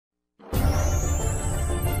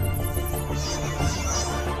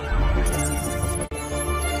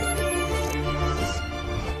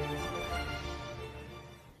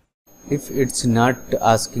If it's not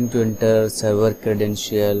asking to enter server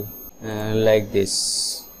credential, like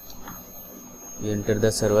this, you enter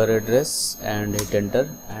the server address and hit enter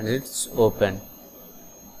and it's open.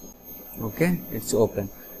 Okay, it's open.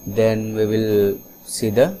 Then we will see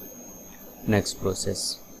the next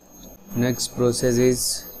process. Next process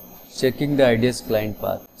is checking the IDS client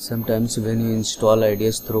path. Sometimes when you install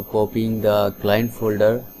IDS through copying the client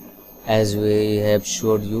folder, as we have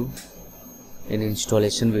showed you in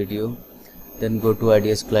installation video, then go to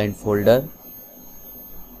IDS client folder,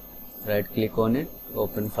 right click on it,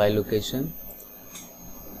 open file location.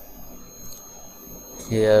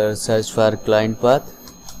 Here search for client path,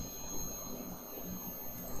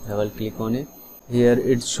 double click on it. Here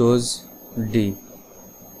it shows D.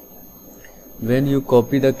 When you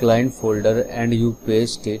copy the client folder and you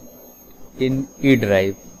paste it in E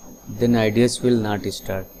drive, then IDS will not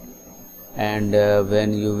start. And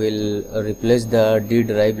when you will replace the D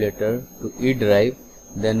drive later to E drive,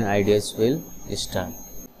 then IDS will start.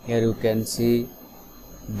 Here you can see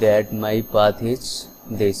that my path is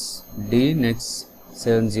this D next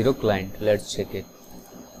 70 client. Let's check it.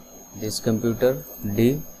 This computer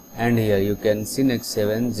D, and here you can see next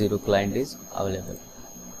 70 client is available.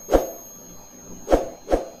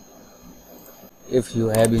 If you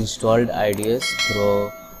have installed IDS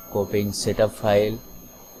through copying setup file,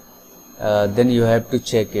 then you have to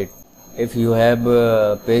check it. If you have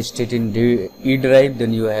pasted it in E drive,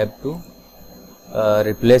 then you have to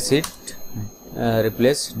replace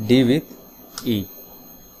D with E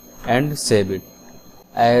and save it.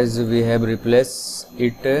 As we have replaced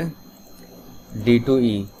it D to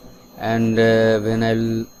E, and when I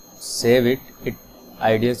will save it,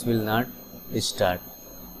 IDS will not start.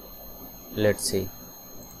 Let's see.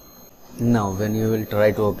 Now when you will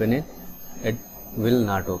try to open it, it will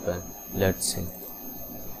not open. Let's see.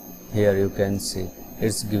 Here you can see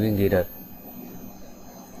it's giving error.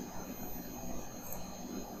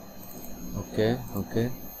 Okay.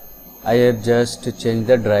 I have just changed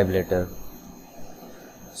the drive later.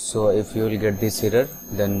 So if you will get this error,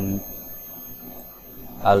 then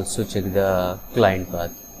also check the client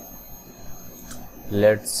path.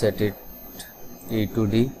 Let's set it E to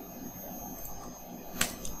D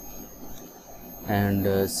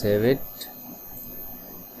and save it.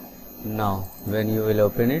 Now when you will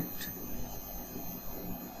open it,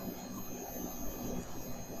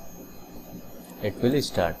 it will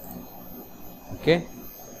start. Okay.